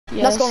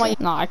Yes. Let's go on.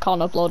 No, I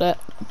can't upload it.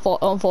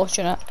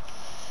 Unfortunate.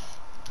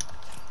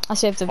 I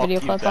saved the video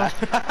clip.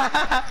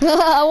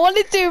 I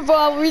wanted to, but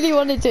I really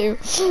wanted to.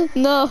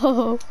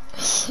 No.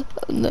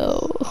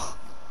 No.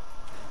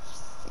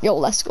 Yo,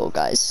 let's go,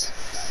 guys.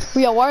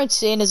 We are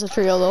insane as a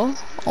trio, though.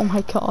 Oh my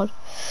god.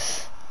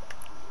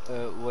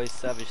 Why is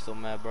Savage so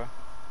mad, bro?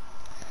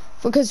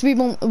 Because we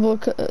won't.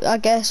 I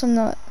guess I'm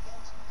not.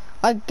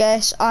 I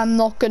guess I'm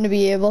not gonna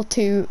be able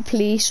to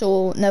play,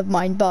 so never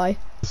mind. Bye.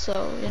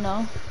 So you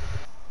know.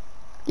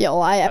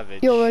 Yo,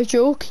 Savage. you're a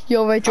joke.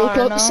 You're a joke.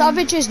 Look,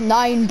 Savage is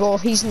 9, bro.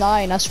 He's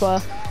 9. I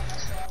swear.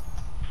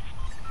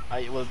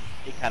 Well,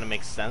 it kind of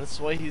makes sense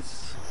why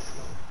he's.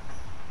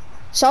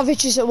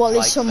 Savage is well, he's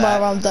like somewhere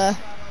that. around there.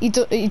 He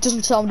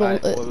doesn't sound.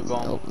 Right, where we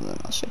going? No,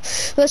 not sure.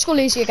 Let's go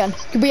lazy again.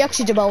 We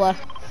actually do well there.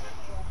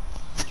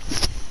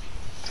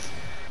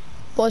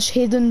 Was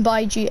hidden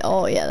by G.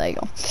 Oh yeah, there you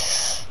go.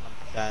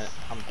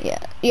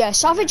 Yeah.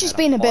 Savage is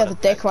being a bit of a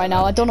dick right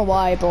now. I don't know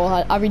why,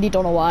 bro. I really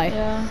don't know why.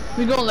 Yeah.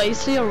 We go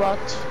lazy or what?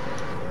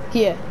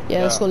 Yeah.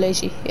 Let's go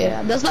lazy.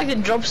 Yeah. That's like the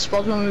drop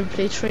spot when we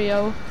play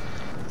trio.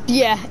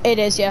 Yeah, it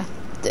is. Yeah.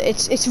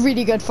 It's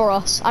really good for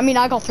us. I mean,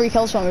 I got 3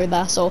 kills when we were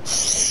there, so,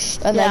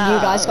 and then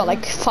you guys got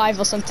like 5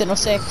 or something or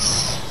 6.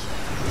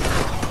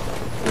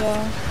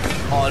 Yeah.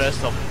 Oh,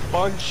 there's a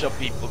bunch of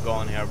people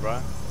going here, bro.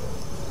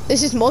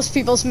 This is most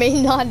people's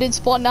main landing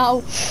spot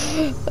now.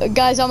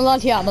 Guys, I'm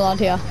landing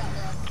here.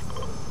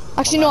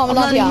 Actually, no, I'm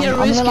landing here.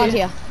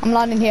 I'm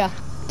landing here.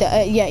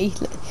 Yeti.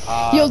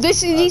 Yo,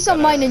 these are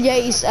mine and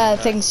Yeti's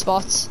thing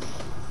spots.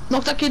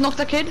 Knock that kid.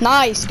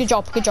 Nice, good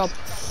job.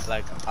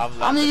 Like,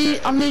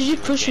 I'm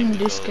legit pushing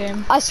this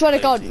game. I swear to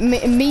God, me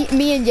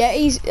and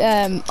Yeti's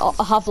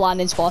have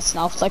landing spots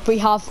now. Like we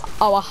have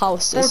our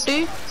houses.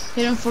 40,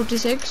 here in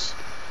 46.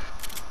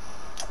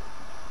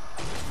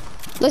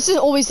 Let's just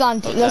always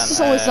land. Let's just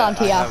always land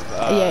here.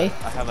 I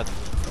have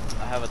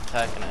a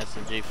tack and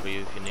SMG for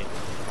you if you need.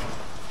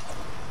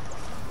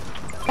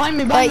 Find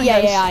me, guys.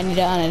 Yeah, I need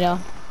it. Oh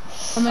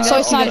my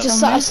Sorry, God,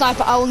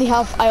 sniper. I only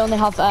have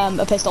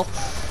a pistol.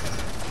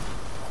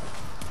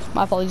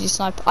 My apologies,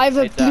 sniper. I have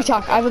a blue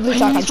tack. One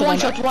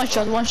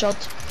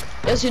shot.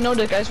 Yes, you know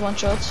that guy's one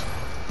shot.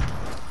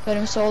 Got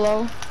him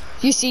solo.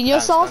 You seen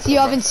yourself? You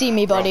haven't seen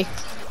me, buddy.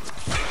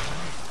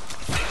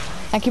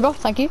 Thank you, bro.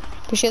 Thank you.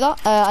 Appreciate that.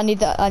 I need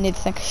the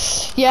thing.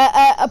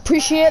 Yeah,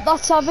 appreciate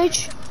that,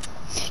 Savage.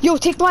 Yo,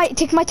 take my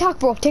tack,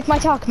 bro. Take my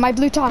tack, my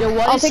blue tack. Yo,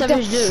 what did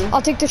Savage do?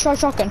 I'll take the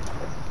shotgun.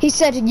 He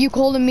said, "You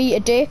calling me a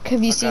dick?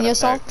 Have you seen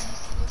yourself?"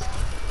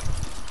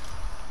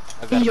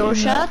 In your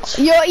chat?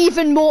 You're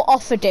even more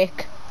off a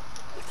dick.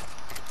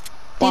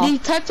 Did he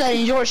type that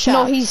in your chat?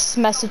 No, he's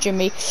messaging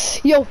me.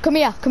 Yo, come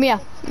here. Yeah,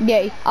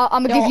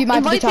 I'm gonna give you my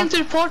blue tack.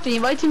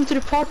 Invite him to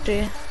the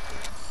party.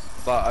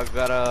 But I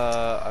got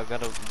a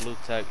blue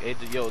tag. Hey,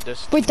 yo,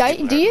 there's. Wait, do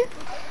you?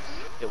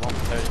 It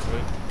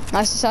 133.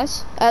 Nice.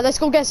 Let's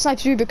go get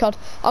Sniper's Rubik card.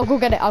 I'll go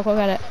get it.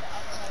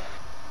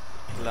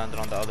 He landed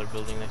on the other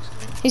building next to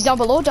me. He's down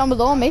below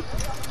on me.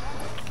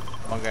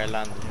 One guy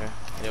landed here.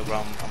 Yeah, bro,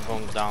 I'm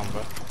going down,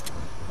 bro.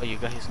 Oh, you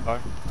got his car?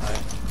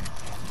 Alright.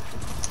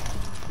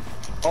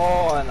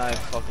 Oh, and I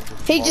fucking.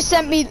 He just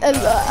sent me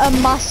a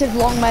massive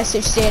long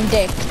message saying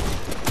dick.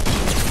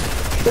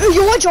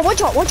 Yo, one shot.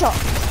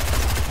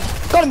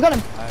 Got him. Right.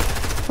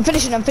 I'm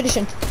finishing. I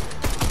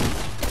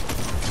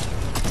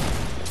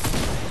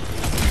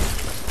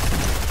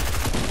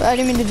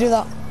didn't mean to do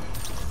that.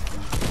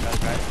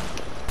 Right.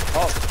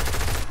 Oh.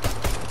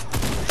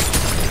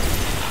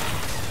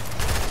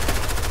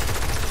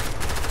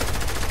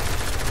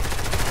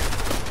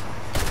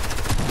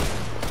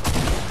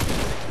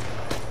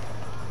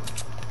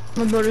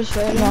 My brother's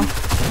failing. No. Oh,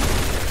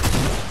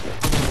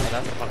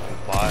 that's a fucking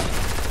bot.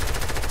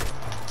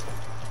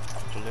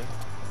 Actually.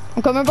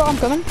 I'm coming, bro.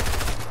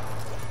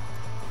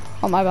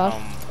 Oh my bad.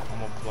 I'm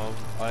above.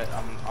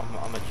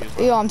 I'm a Jew,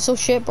 bro. Yo, I'm so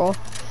shit, bro.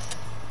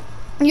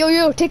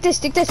 Yo, take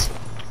this. I'm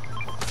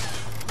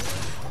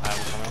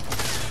coming.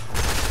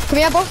 Come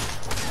here, bro.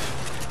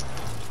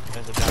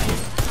 There's a guy here.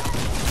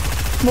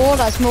 More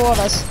orders.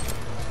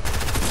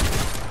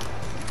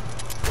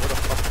 What the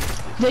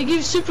fuck? They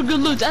give super good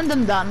loot and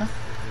them done.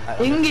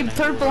 They can give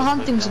purple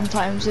hunting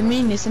sometimes, and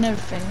minis and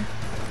everything.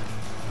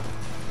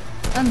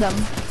 And them.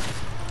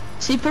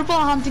 See, purple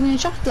hunting and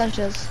shock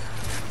splashes.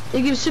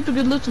 They give super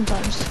good loot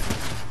sometimes.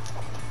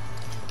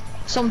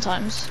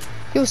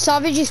 Yo,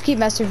 Savages keep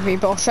messing with me,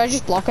 bro. Should I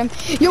just block him?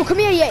 Yo, come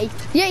here, Yeti.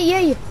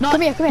 Yeti. No,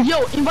 come here.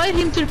 Yo, invite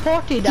him to the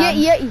party, Dan.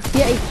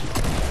 Yeti.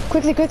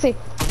 Quickly.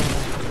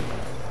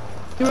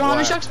 You want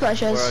to shock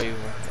splashes? Where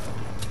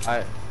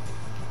are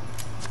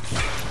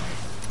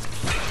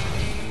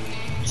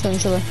you?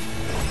 Chilling.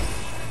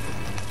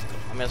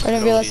 I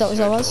didn't realize that was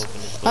ours.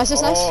 Nice.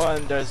 Oh,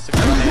 and there's a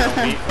grenade on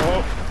me.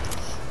 Oh.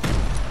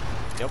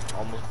 Yep,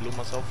 almost blew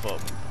myself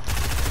up.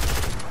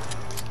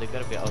 They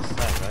gotta be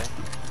outside, right?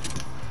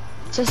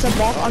 Just a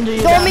bot under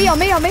you. On me. Oh,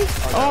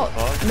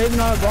 maybe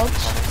not a bot.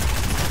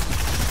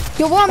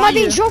 Yo, where am I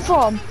being shot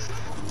from?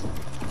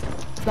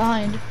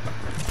 Behind.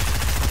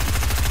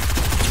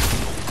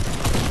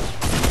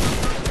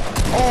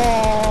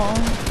 Oh.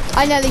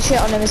 I nearly shit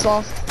on him as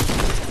well.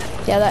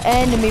 Yeah, they're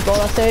ending me, bro.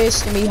 They're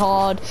thirsting me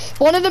hard.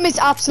 One of them is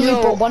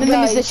absolute, bro. One of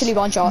them is literally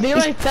one shot. Be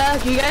right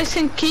back. You guys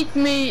can keep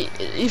me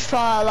if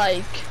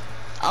like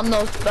I'm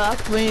not back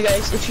when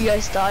if you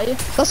guys die.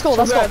 Let's go.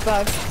 So Let's go. Right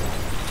back.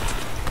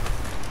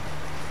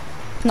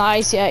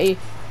 Nice, Yeti.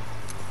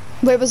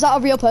 Wait, was that a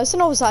real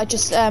person or was that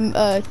just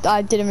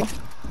I didn't.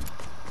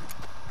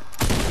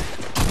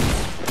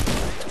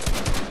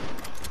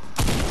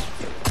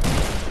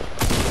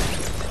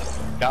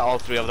 Got all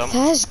 3 of them.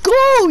 Let's go,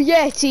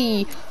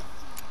 Yeti.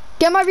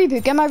 Get my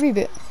reboot. Get my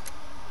reboot.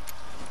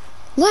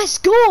 Let's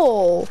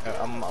go.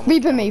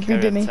 Reboot me.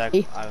 Reboot me.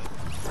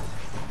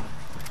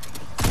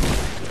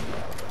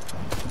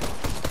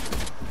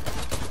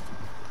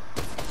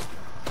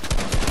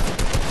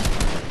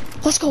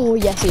 Let's go,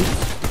 Yeti.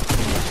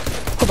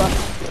 Come on.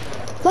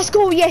 Let's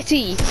go,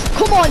 Yeti.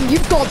 Come on,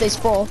 you've got this,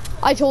 bro.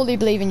 I totally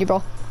believe in you,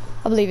 bro.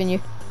 I believe in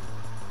you.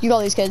 You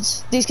got these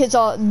kids. These kids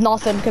are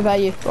nothing compared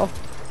to you, bro.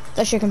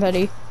 That shit compared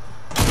to you.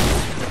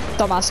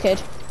 Dumbass kid.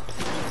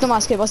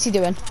 Dumbass kid, what's he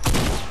doing?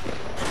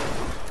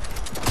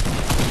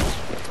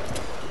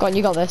 Go on,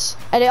 you got this.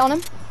 Edit on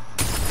him.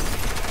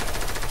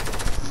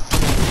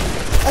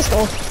 Let's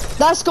go.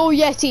 Let's go,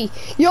 Yeti.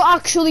 You're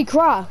actually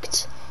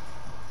cracked.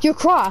 You're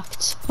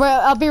cracked. Wait,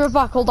 I'll be right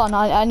back. Hold on.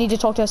 I need to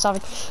talk to a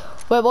savage.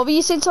 Wait, what were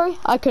you saying? Sorry?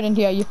 I couldn't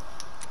hear you.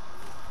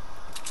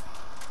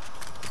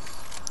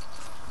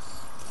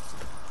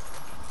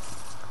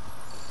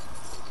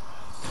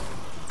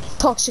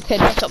 Toxic kid,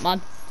 what's up, man?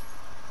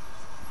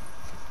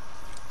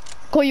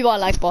 Call you out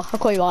like, bro. I'll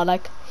call you out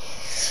like.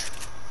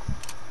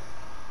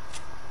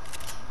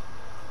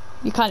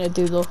 You kind of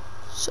do, though.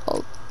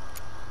 So.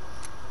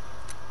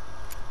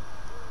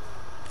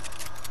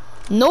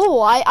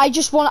 No, I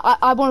just want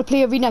I want to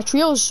play arena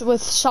trios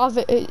with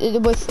Savage.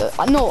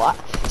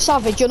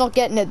 Savage, you're not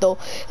getting it though.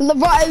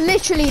 Right,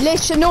 literally,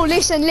 listen. No,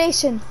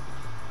 listen.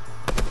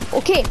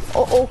 Okay,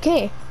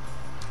 okay.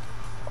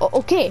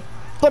 Okay.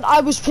 But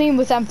I was playing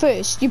with them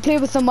first. You play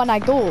with them when I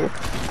go,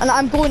 and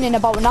I'm going in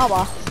about an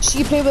hour. So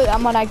you play with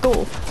them when I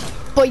go.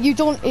 But you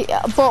don't.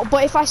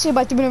 But if I say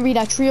about doing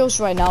arena trios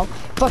right now,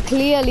 but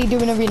clearly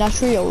doing arena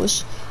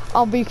trios,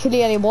 and we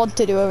clearly want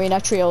to do arena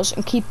trios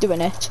and keep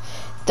doing it,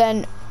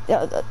 then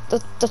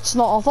that's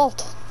not our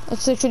fault.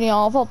 It's literally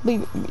not our fault. We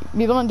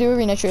want to do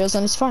arena trios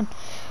and it's fine.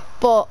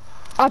 But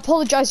I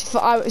apologize if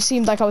I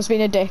seemed like I was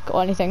being a dick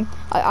or anything.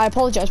 I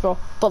apologize, bro.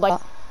 But like,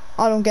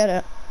 I don't get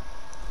it.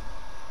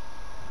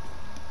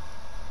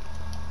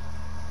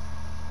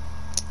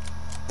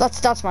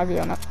 That's my view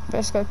on it,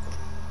 basically.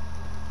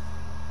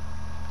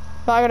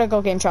 But I gotta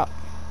go game chat.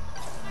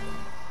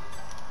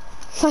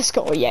 Let's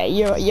go. Yeah,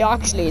 you're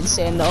actually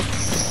insane though.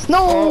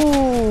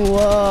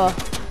 No.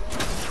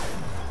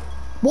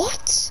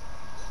 What?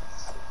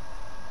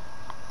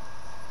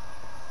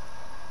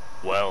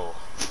 Well.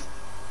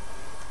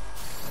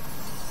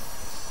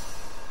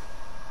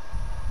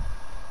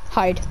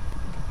 Hide.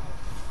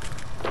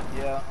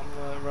 Yeah, I'm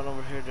gonna run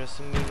over here. There's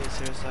some minions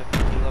here, so I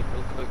can heal up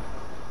real quick.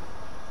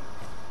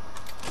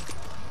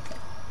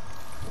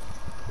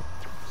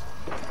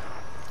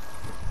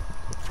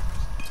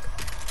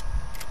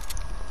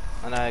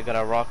 And I got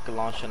a rocket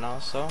launcher now,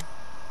 so.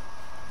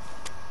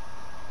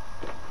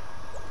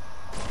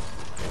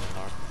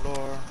 Our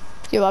floor.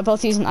 Yo, I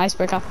both use an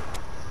icebreaker.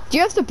 Do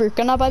you have the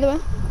Brooker now, by the way?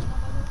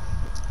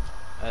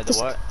 The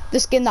what? The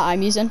skin that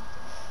I'm using.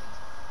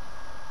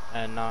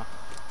 And love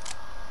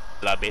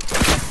it.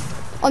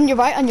 On your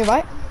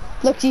right.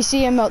 Look, you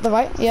see him out the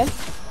right? Yeah.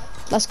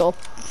 Let's go.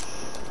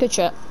 Good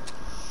shit.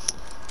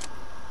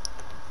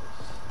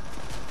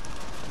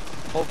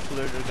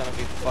 Hopefully they're gonna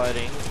be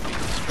fighting.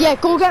 Yeah,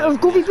 go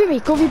reboot me.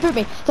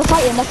 They're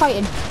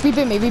fighting.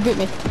 Reboot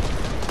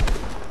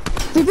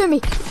me.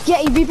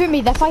 Yeah, reboot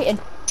me. They're fighting.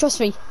 Trust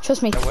me.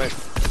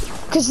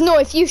 Cause no,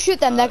 if you shoot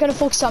them, they're gonna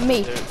focus on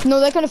me. No,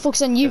 they're gonna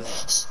focus on you.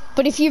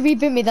 But if you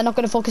reboot me, they're not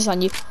gonna focus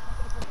on you.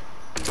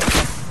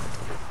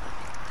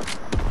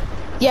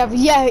 Yeah.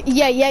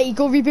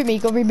 Go reboot me.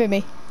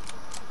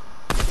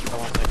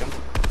 One second.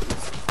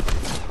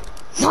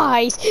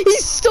 Nice.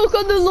 He's stuck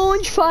on the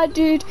launch pad,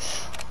 dude.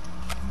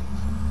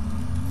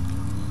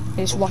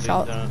 Just watch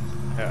out.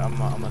 Here, I'm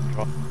gonna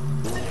drop.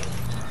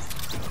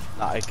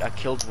 Nah, I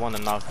killed one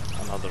and knocked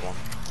another one.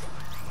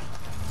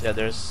 Yeah,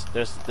 there's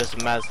a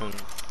Madison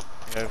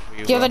here for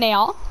you. Do you have an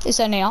AR? Is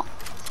there an AR?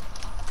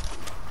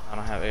 I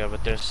don't have AR,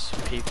 but there's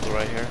people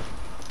right here.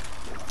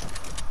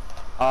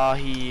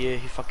 He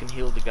fucking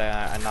healed the guy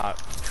I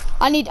knocked.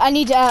 I need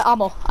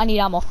ammo.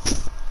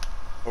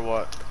 For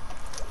what?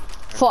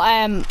 For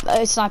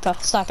sniper.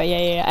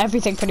 Yeah.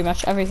 Everything pretty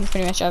much. There you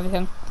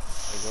go.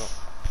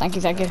 Thank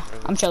you.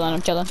 I'm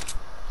chilling.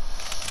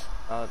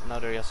 Now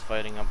they're just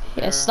fighting up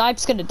here. Yeah,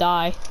 Snipe's gonna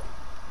die.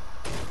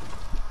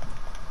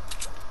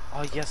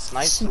 Oh yes,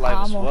 Snipe's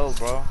alive as well,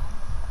 bro.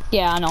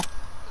 Yeah, I know.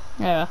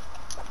 Yeah.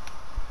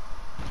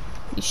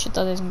 You shit,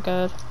 that isn't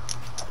good.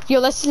 Yo,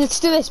 let's do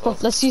this, bro.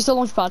 Let's use the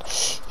launch pad.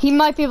 He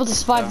might be able to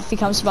survive if he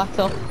comes back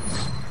though.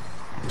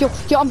 Yo,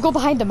 I'm going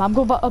behind him. I'm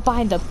going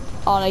behind him.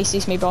 Oh no, he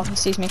sees me, bro. He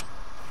sees me.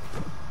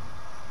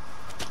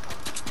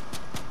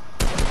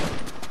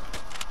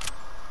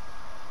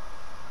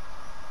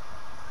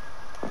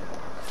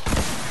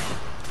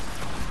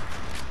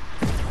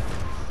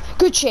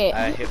 Good shit.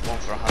 I hit one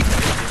for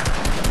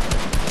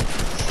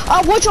 150.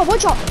 Ah, watch out.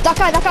 That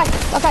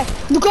guy.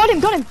 You got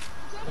him.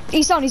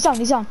 He's down. Yeah,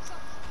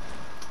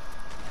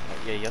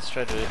 just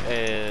try to.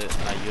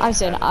 I'm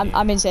insane.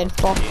 I'm insane.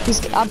 Bro.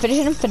 I'm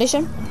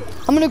finishing him.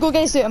 I'm gonna go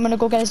get his loot. I'm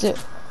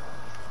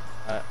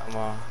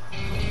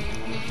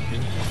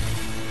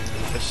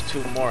there's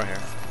 2 more here.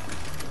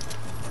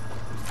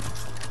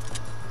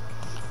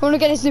 I'm gonna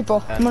get his loot,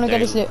 bro. I'm gonna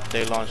get his loot.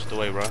 They launched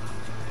away, bro.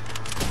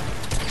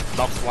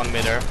 Knocked 1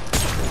 meter.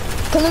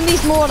 Killing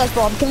these marauders,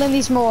 bro. I'm killing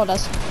these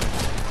marauders.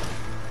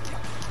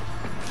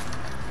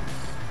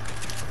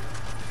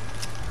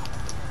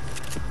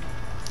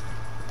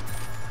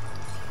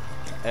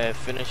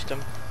 Finished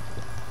them.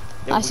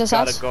 Yeah, Nice, we nice.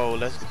 gotta go.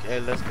 Let's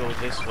go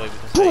this way.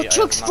 Because Bro, I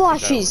chug have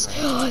knocked the guy splashes.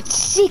 over.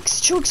 6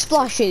 chug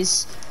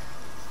splashes.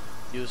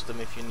 Use them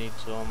if you need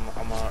to. I'm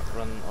gonna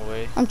run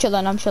away. I'm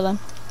chilling.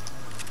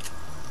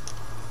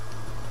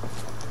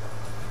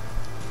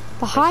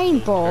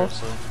 Behind, bro.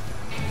 If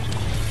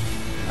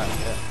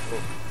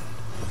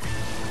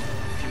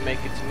you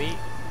make it to me,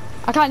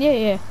 I can't.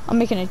 Yeah. I'm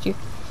making it to you.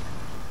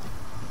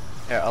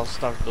 here I'll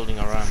start building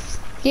around.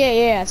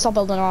 Yeah. Stop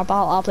building around.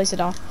 I'll place it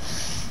down.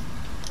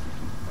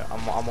 Yeah,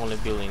 I'm only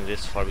building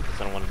this far because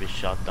I don't want to be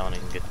shot down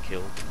and get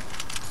killed.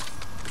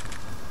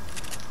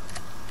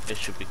 It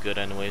should be good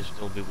anyways.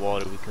 There'll be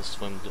water. We can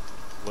swim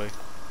away.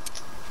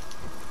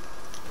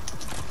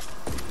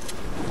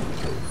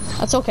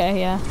 That's okay.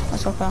 Yeah,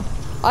 that's okay.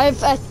 I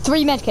have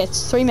 3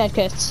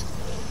 medkits.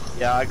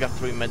 Yeah, I got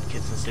 3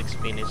 medkits and 6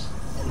 minis.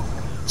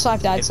 So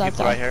I've died.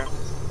 Right here.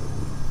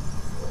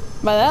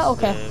 By that?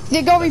 Okay.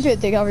 They got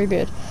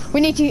reboot. We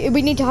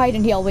need to hide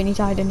and heal. Wait,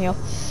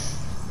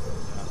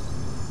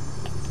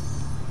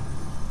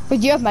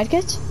 do you have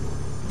medkits?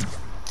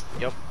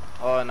 Yep.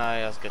 Oh, and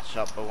I just got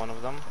shot by one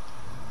of them.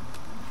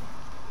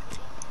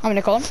 I'm in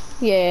the corner.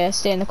 Yeah,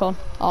 stay in the corner.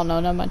 Oh no,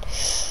 never mind.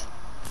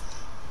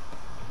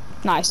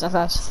 Nice. Did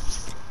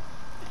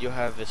you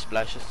have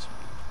splashes?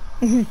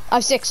 I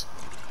have 6.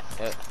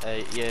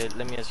 Yeah,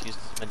 let me just use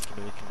this medkit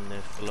and we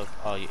can fill up.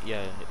 Oh,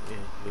 yeah,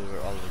 you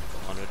were already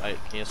 100.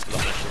 Can you just fill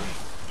up my shield?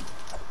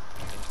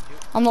 Thank you.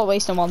 I'm not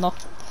wasting one though.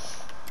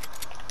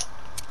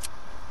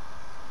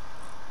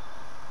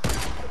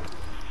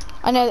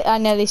 I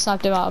nearly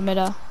sniped him out of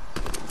midair.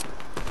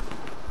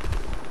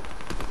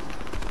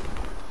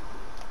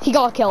 He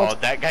got killed. Oh,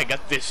 that guy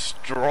got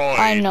destroyed.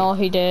 I know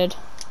he did.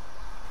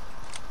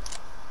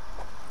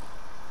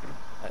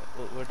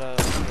 Where did all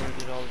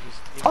these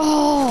things?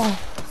 Oh,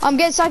 I'm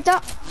getting sniped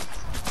at.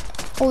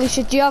 Holy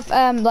shit! Do you have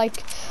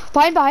like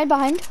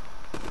behind?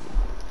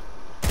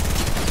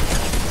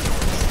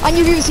 I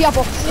knew he was the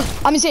apple.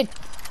 I'm insane.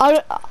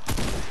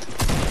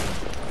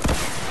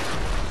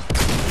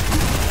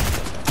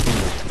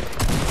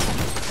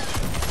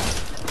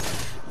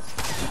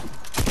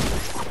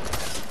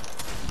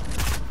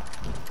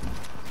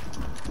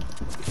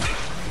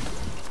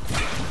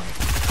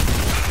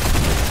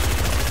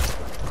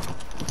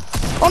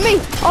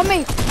 On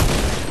me!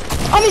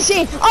 I'm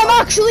insane! I'm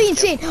actually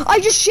insane! I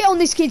just shit on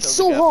this kid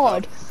so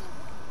hard!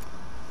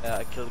 Yeah,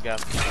 I killed the guy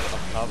up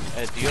top.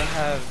 Do you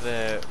have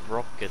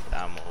rocket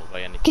ammo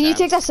by any chance? Can you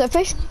take that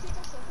surface?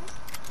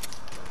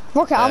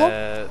 Rocket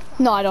ammo?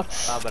 No, I don't.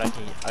 No, but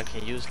I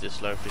can use this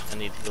slurp if I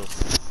need heals.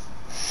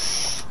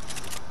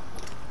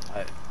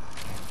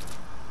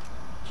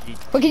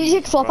 But can you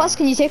take floppers?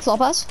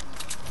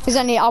 Cause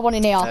I want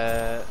an AR.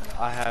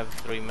 I have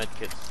 3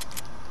 medkits.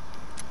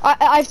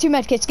 I have 2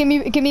 medkits. Give me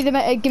the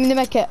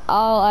medkit.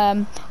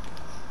 I'll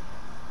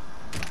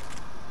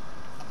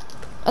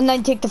and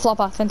then take the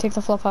flopper.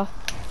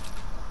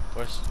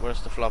 Where's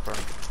the flopper?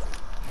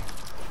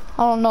 I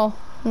don't know.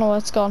 No,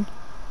 it's gone.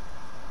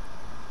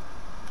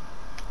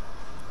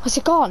 What's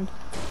it gone?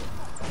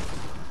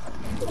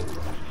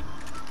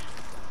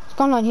 It's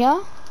gone on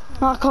here?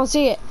 No, I can't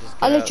see it.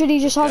 I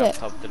literally just had it.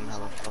 Top didn't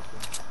have a flopper.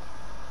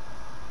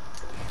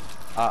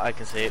 I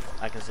can see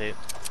it.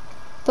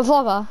 The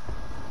flopper?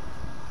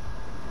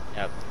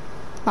 Yep.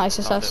 Nice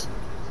success.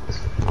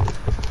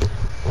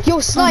 Yo,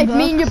 Snipe,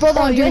 me and your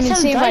brother are doing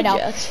insane right now.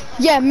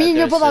 Yeah, me and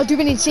your brother are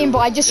doing insane, but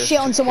I just shit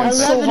on someone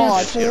so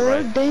hard.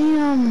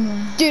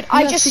 Damn. Dude,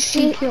 I just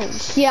shit.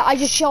 Yeah, I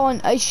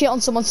shit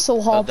on someone so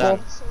hard, bro.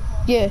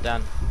 Yeah.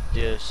 Dan,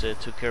 there's 2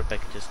 care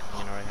packages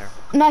coming in right here.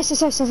 Nice.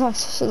 So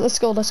let's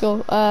go.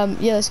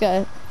 Yeah, let's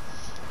go.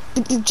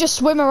 Just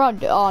swim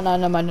around. Oh no,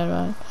 never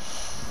mind.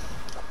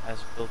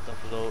 As built up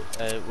below.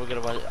 We're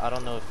gonna watch. I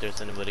don't know if there's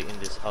anybody in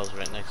this house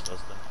right next to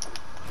us though.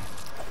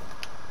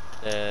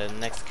 The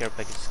next care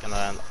package is gonna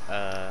land.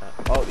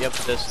 Oh, yep,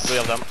 there's 3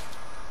 of them.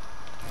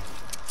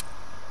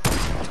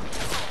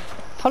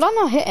 How did I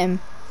not hit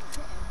him?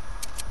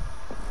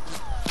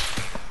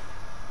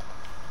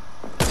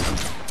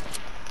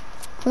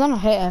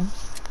 Remove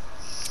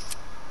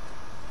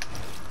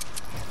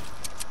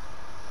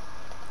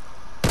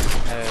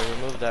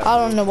that. I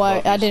don't know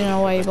why. I didn't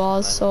know where he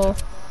was. So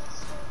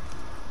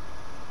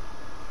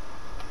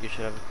you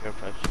should have a care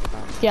package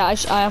now. yeah, I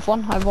have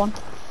one.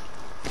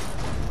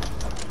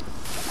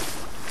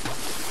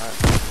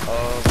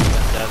 Oh,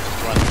 that's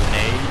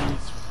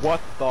grenades, What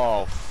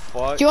the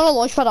fuck? Do you want a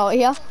launch pad out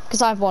here?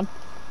 Because I have one.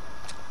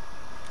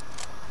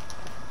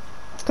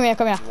 Come here,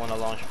 come here. You want a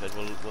launch pad?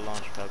 We'll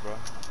launch pad, bro.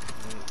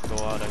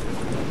 Go out there.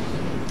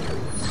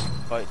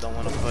 Fight, don't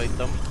wanna fight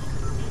them.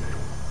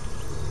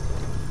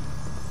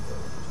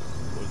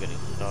 We're getting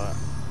shot.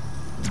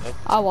 Yep.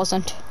 I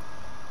wasn't.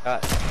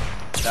 God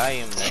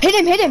damn. Hit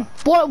him, hit him!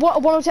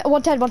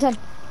 110.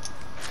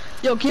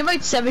 Yo, can you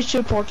invite Savage to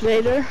report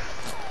later?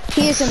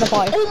 He is in the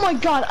fight. Oh my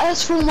god, I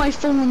just threw my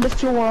phone on the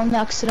floor on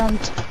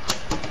accident.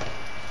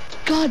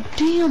 God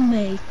damn,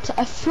 mate.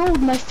 I threw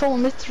my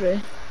phone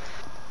literally.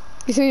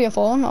 You threw your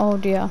phone? Oh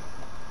dear.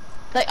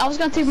 Like, I was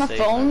gonna take my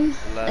phone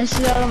and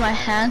sit out of my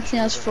hands and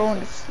I was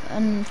throwing it.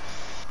 And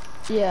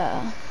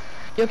yeah.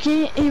 Yo, can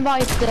you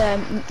invite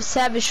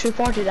Savage to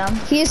report it then?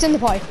 He is in the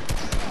fight.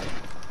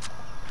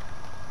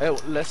 Hey,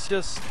 let's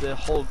just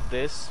hold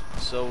this,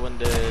 so when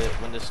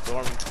the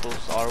storm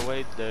goes our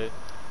way, we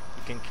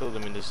can kill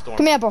them in the storm.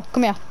 Come here, bro.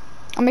 Come here.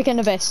 I'm making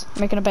a base.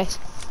 I'm making a base.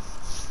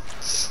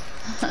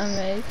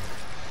 Mate.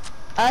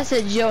 I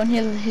said Joe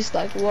and he's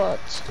like, what?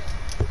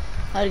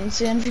 I didn't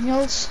see anything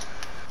else.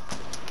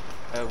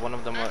 One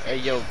of them. Hey,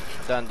 yo,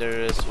 down there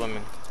is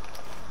swimming.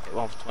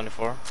 1 for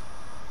 24.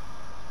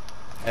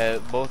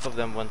 Both of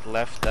them went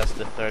left. That's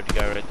the third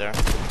guy right there.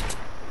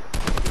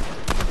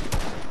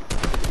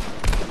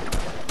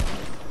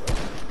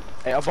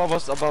 Hey, above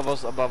us, above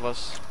us, above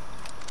us.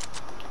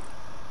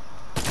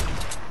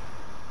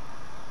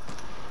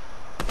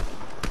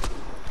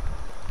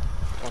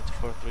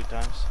 "24" 3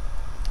 times.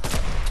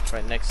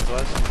 Right next to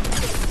us.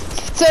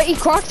 30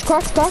 cracked.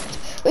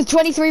 With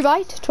 23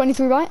 bite.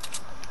 23 bite.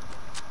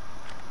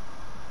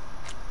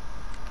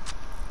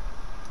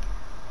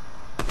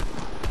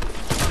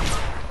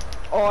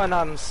 Oh, and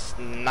I'm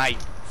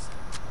sniped.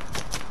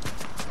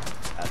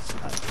 That's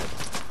not good.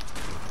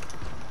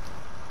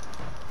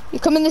 You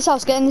come in this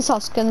house. Get in this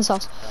house. Get in this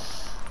house.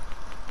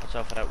 Yeah. Watch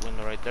out for that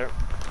window right there.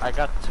 I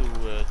got two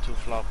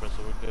floppers,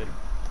 so we're good.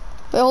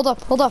 Wait, hold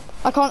up.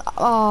 I can't.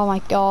 Oh my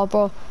god,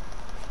 bro.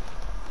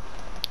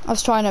 I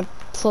was trying to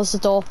close the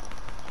door.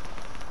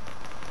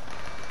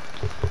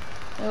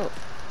 Oh.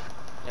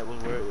 Yeah, well,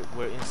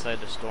 we're inside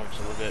the storm,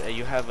 so we're good.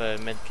 You have a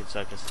medkit,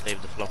 so I can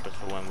save the floppers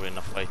for when we're in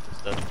a fight and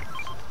stuff.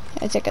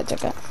 I took it.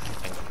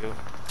 Thank you.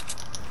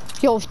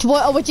 Yo,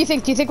 what do you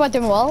think? Do you think we're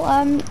doing well,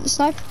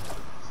 Snipe?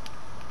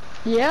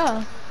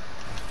 Yeah.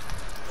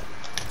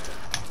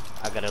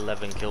 I got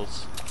 11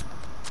 kills.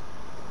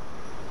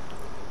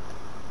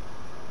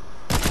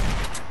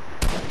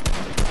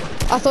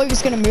 I thought he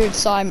was gonna move,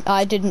 so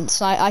I didn't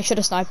snipe. I should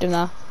have sniped him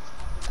there.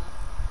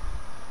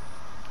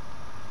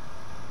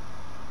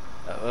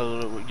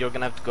 Well, you're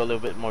gonna have to go a little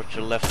bit more to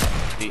the left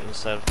to be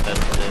inside of that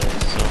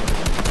zone.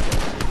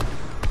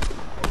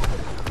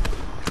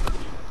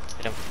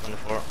 Hit him for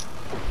 24.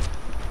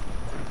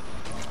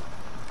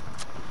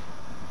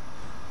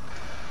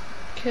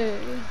 Okay.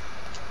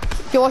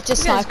 Yo, watch this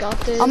You guys snipe. got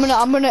this. I'm gonna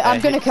snipe I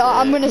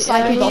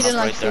him. hit him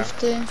like Right there.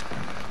 50.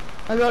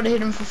 I already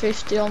hit him for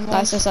 50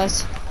 almost.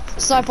 Nice.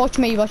 Snipe, watch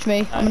me.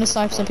 I'm gonna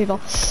snipe some people.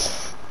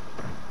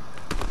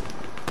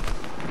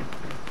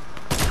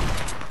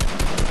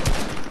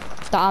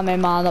 Damn it,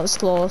 man, that was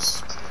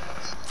close.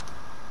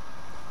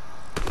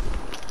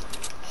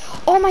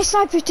 Oh, my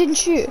sniper didn't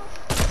shoot.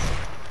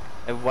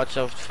 Hey, watch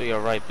out for your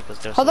right because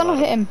there's. How did I not lot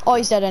hit of- him? Oh,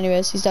 he's dead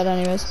anyways.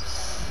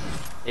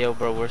 Yo,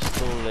 bro, we're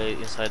still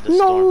inside the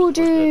storm. No,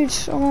 dude.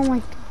 Oh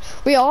my.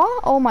 We are?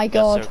 Oh my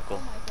god.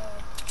 Circle.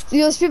 Yo,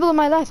 there's people on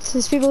my left.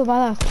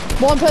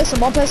 One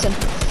person.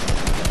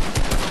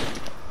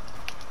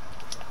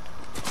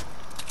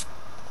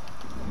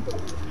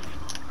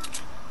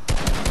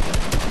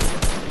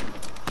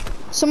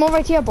 Someone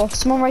right here, bro.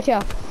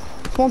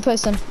 One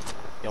person.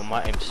 Yo,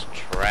 my aim's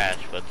trash.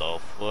 What the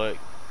fuck?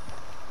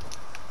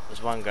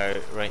 There's one guy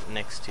right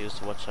next to you,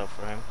 so watch out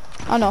for him.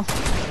 I know.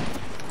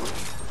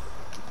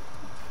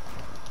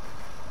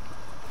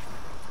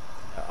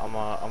 Yeah, I'm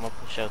gonna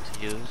push out to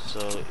you, so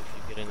if you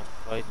get in a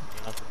fight,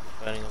 you're not gonna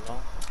be fighting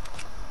alone.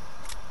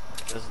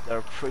 Because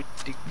they're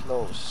pretty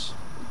close.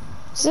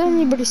 Is there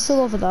anybody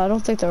still over there? I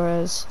don't think there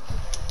is.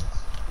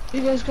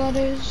 You guys got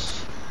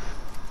his?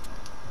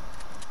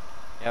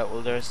 Yeah,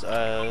 well, there's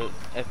a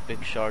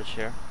epic charge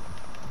here.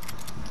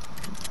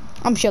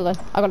 I'm chilling.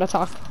 I gotta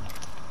talk.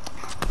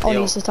 Oh,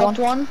 Yo. he's the one.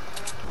 Top one.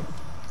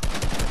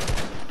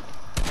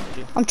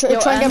 I'm trying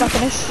to get my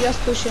finish. Just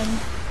push him.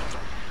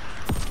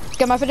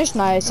 Get my finish?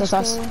 Nice, Let's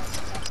that's go.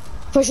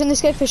 Pushing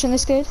this kid.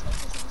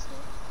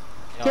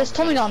 Yeah, Yes, I'm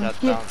Tommy gonna gun.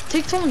 shut Here, down.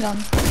 take Tommy gun.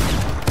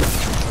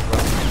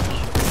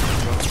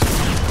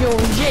 Yo,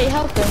 Jay,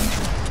 help him.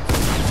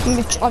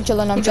 I'm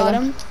chilling, You got chilling.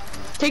 him.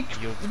 Take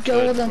You're gold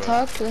good, and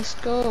bro. talk. Let's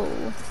go.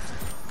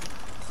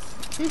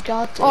 You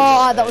got this.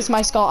 Oh, that was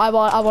my scar. I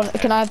want.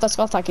 Can I have that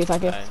scar? Thank you.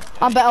 Yeah,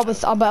 I'm better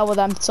with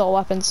them sort of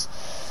weapons.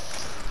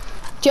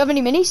 Do you have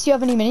any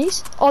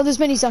minis? Oh, there's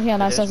minis down here.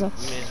 Nice. There's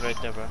minis right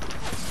there, bro.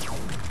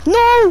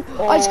 No!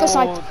 I just got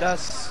sniped. Oh,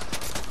 that's...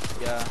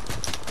 Yeah.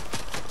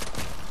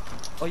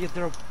 Oh yeah,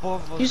 they're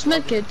above us. Use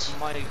medkit.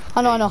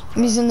 I know.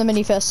 I'm using the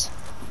mini first.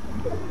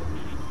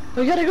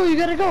 You gotta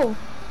go.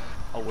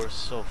 Oh, we're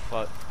so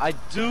fucked. I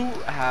do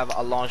have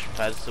a launch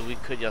pad, so we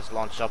could just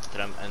launch up to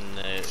them and.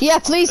 Yeah,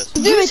 please us.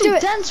 do it. Do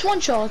it. Dance one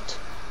shot.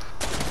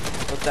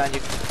 But then you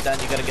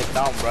gotta get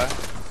down, bruh.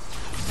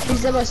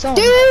 He's the best. Dude,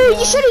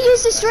 you should have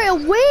used it straight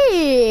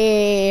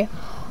away.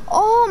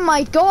 Oh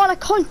my god, I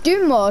can't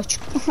do much.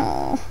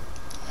 Oh,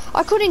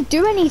 I couldn't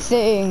do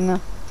anything.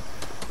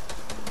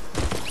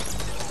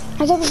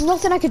 There was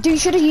nothing I could do. You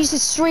should have used it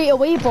straight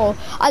away, bro.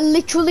 I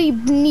literally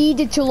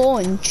needed to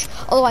launch,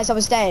 otherwise I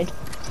was dead.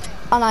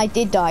 And I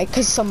did die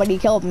because somebody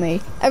killed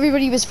me.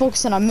 Everybody was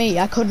focusing on me.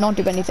 I could not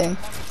do anything.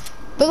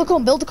 Build a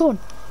cone, build a cone.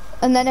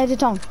 And then head it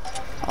down.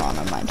 Oh,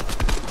 never mind.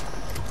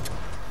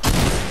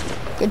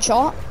 Good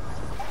shot.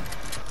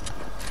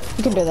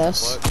 You can do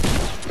this.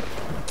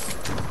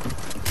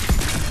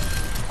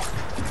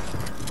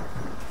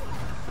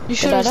 You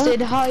should have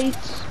stayed height.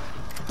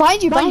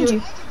 Behind you, behind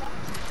you.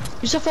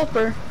 Use a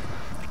flopper.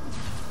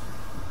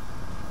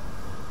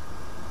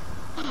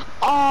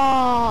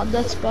 Ah,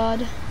 that's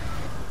bad.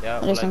 Yeah,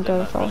 It well, I doesn't did go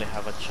not far. really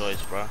have a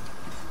choice, bro.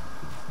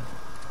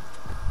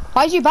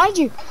 Behind you, behind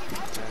you.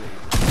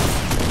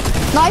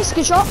 Nice,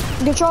 good shot,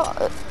 good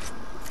shot.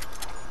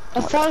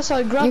 As far as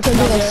I grabbed You can do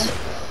there. this.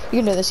 You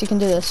can do this, you can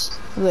do this.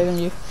 I believe in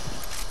you.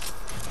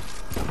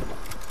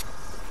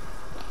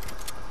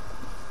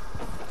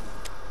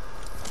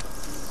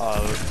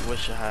 Oh, I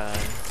wish I had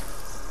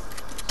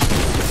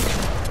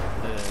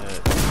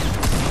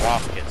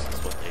rockets, is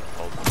what they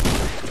call them.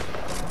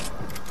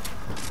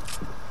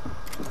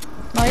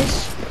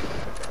 Nice.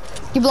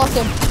 You blocked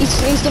him.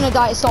 He's gonna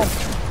die at stone.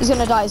 He's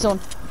gonna die at zone.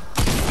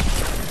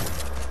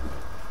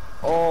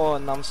 Oh,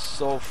 and I'm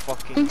so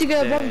fucking I need to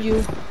get dead. above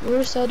you.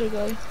 Where's the other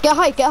guy? Get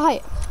height, get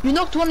height. You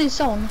knocked one in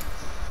zone.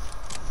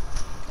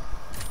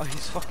 Oh,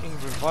 he's fucking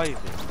reviving.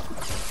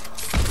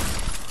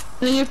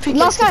 Then you pick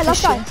Last guy,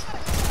 last guy. Bro, I'm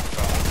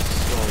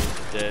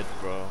so dead,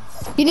 bro.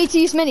 You need to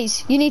use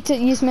minis. You need to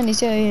use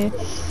minis. Yeah, yeah, yeah.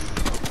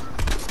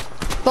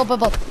 Bob.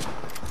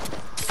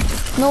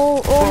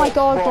 No, oh my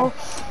god, bro.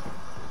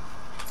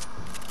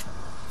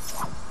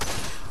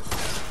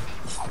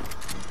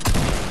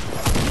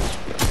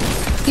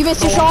 You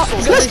missed your shot.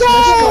 Let's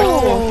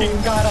go!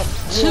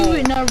 Two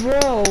in a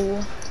row.